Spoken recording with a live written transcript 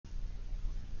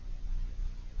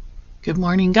Good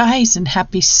morning, guys, and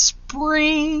happy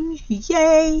spring.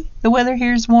 Yay! The weather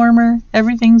here is warmer.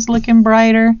 Everything's looking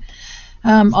brighter.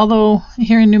 Although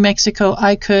here in New Mexico,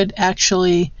 I could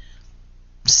actually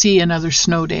see another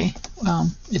snow day.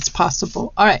 It's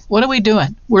possible. All right, what are we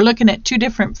doing? We're looking at two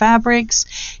different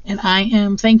fabrics, and I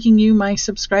am thanking you, my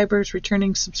subscribers,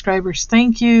 returning subscribers.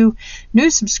 Thank you.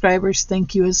 New subscribers,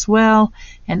 thank you as well.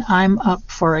 And I'm up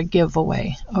for a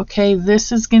giveaway. Okay,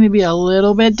 this is going to be a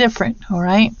little bit different, all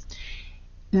right?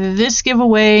 This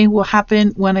giveaway will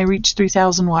happen when I reach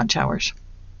 3,000 watch hours.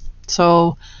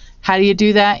 So how do you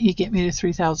do that? You get me to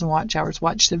 3,000 watch hours.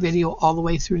 Watch the video all the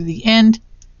way through to the end.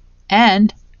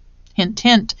 And hint,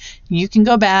 hint, you can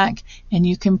go back and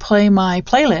you can play my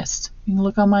playlist. You can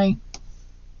look on my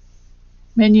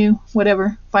menu,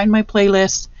 whatever, find my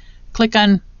playlist, click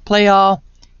on play all,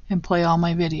 and play all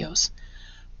my videos.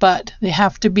 But they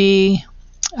have to be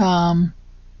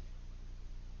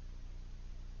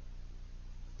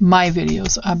my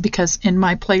videos, because in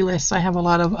my playlist I have a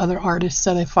lot of other artists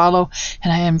that I follow,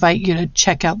 and I invite you to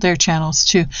check out their channels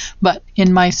too. But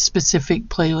in my specific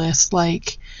playlist,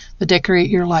 like the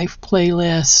Decorate Your Life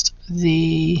playlist,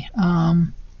 the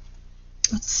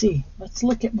let's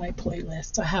look at my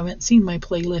playlist. I haven't seen my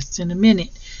playlist in a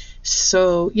minute.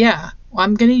 So yeah,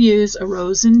 I'm going to use a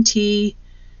Rose and Tea,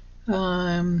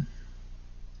 here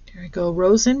we go,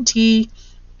 Rose and Tea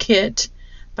kit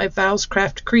by Val's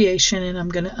Craft Creation, and I'm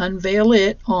going to unveil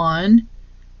it on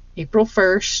April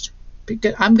 1st.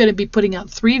 Because I'm going to be putting out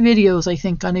 3 videos, I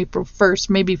think, on April 1st,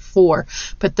 maybe 4,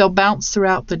 but they'll bounce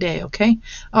throughout the day, okay?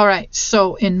 All right,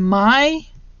 so in my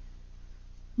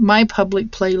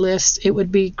public playlist, it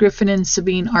would be Griffin and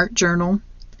Sabine Art Journal,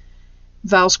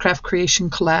 Val's Craft Creation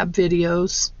collab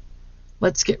videos,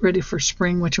 Let's Get Ready for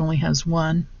Spring, which only has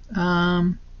 1.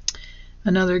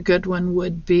 Another good one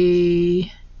would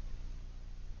be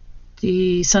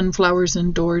the Sunflowers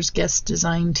Indoors guest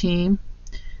design team,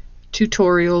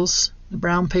 tutorials, the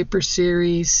brown paper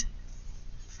series.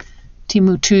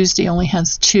 Timu Tuesday only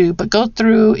has 2, but go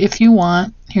through if you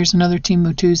want. Here's another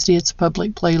Timu Tuesday. It's a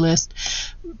public playlist.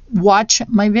 Watch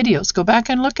my videos. Go back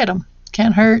and look at them.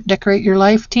 Can't hurt. Decorate Your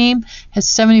Life team has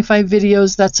 75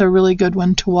 videos. That's a really good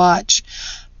one to watch.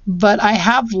 But I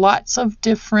have lots of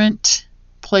different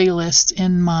playlists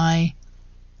in my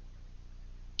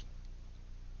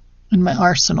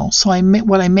arsenal. So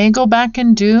what I may go back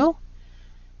and do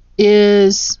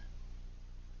is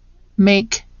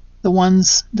make the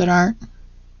ones that aren't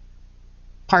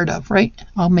part of, right?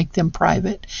 I'll make them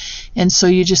private. And so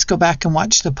you just go back and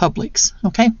watch the publics,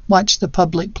 okay? Watch the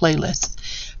public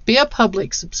playlists. Be a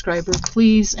public subscriber,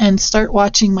 please, and start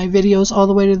watching my videos all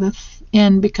the way to the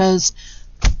end, because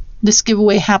this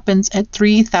giveaway happens at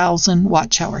 3,000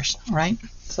 watch hours, all right?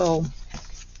 So,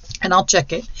 and I'll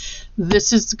check it.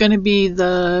 This is going to be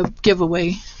the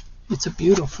giveaway. It's a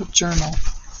beautiful journal,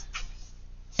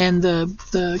 and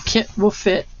the kit will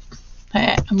fit.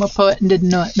 Hey, I'm a poet and didn't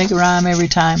know it. Make a rhyme every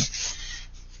time.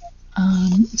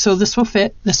 So this will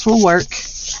fit. This will work.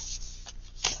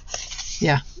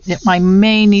 Yeah, I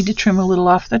may need to trim a little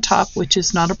off the top, which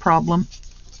is not a problem.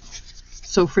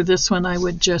 So for this one, I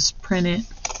would just print it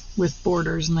with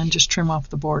borders and then just trim off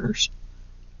the borders.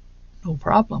 No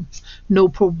problem. No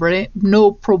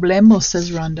problemo,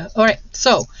 says Rhonda. All right,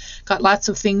 so got lots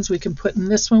of things we can put in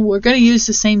this one. We're going to use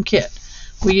the same kit.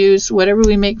 We use whatever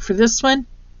we make for this one,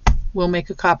 we'll make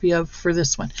a copy of for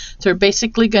this one. So they're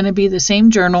basically going to be the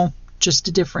same journal, just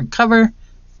a different cover.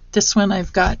 This one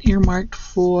I've got earmarked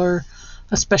for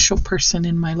a special person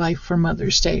in my life for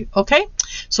Mother's Day. Okay,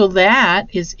 so that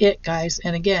is it, guys.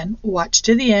 And again, watch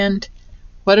to the end.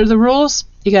 What are the rules?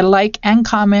 You got to like and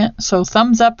comment. So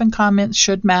thumbs up and comments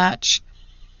should match.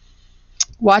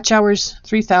 Watch hours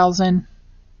 3,000.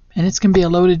 And it's going to be a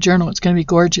loaded journal. It's going to be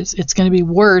gorgeous. It's going to be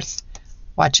worth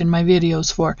watching my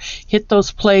videos for. Hit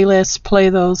those playlists, play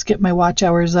those, get my watch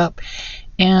hours up.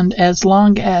 And as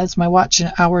long as my watch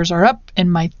hours are up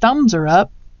and my thumbs are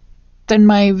up, then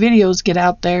my videos get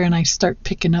out there and I start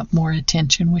picking up more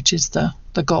attention, which is the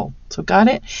goal. So got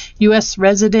it? U.S.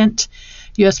 resident,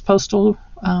 U.S. postal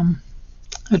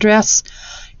address.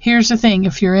 Here's the thing.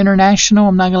 If you're international,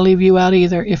 I'm not going to leave you out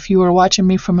either. If you are watching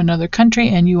me from another country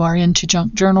and you are into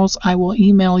junk journals, I will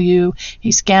email you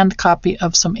a scanned copy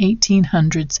of some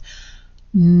 1800s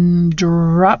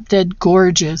drop dead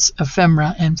gorgeous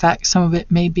ephemera. In fact, some of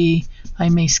it may be, I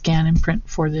may scan and print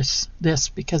for this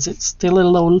because it's the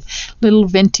little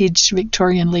vintage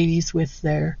Victorian ladies with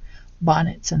their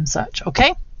bonnets and such.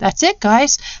 Okay, that's it,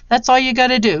 guys. That's all you got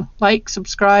to do. Like,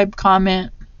 subscribe,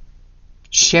 comment,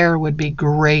 share would be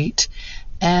great.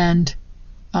 And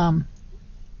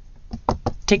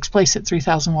takes place at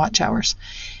 3,000 watch hours.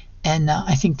 And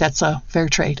I think that's a fair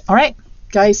trade. All right,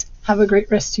 guys, have a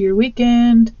great rest of your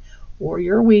weekend or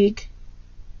your week.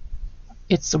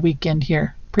 It's the weekend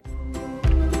here.